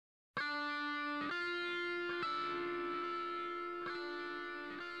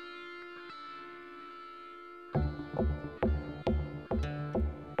Takes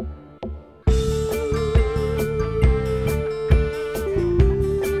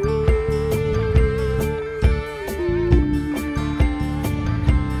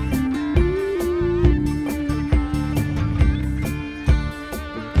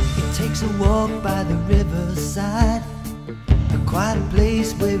a walk by the riverside, a quiet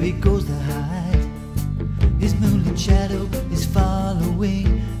place where he goes to hide. His moonlit shadow is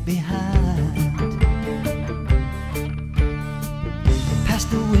following behind.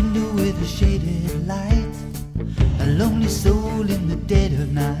 Past the window with a shaded light, a lonely soul in the dead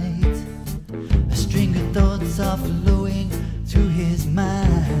of night. A string of thoughts are flowing through his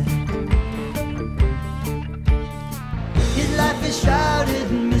mind. His life is shrouded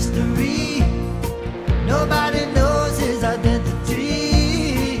in mystery. Nobody knows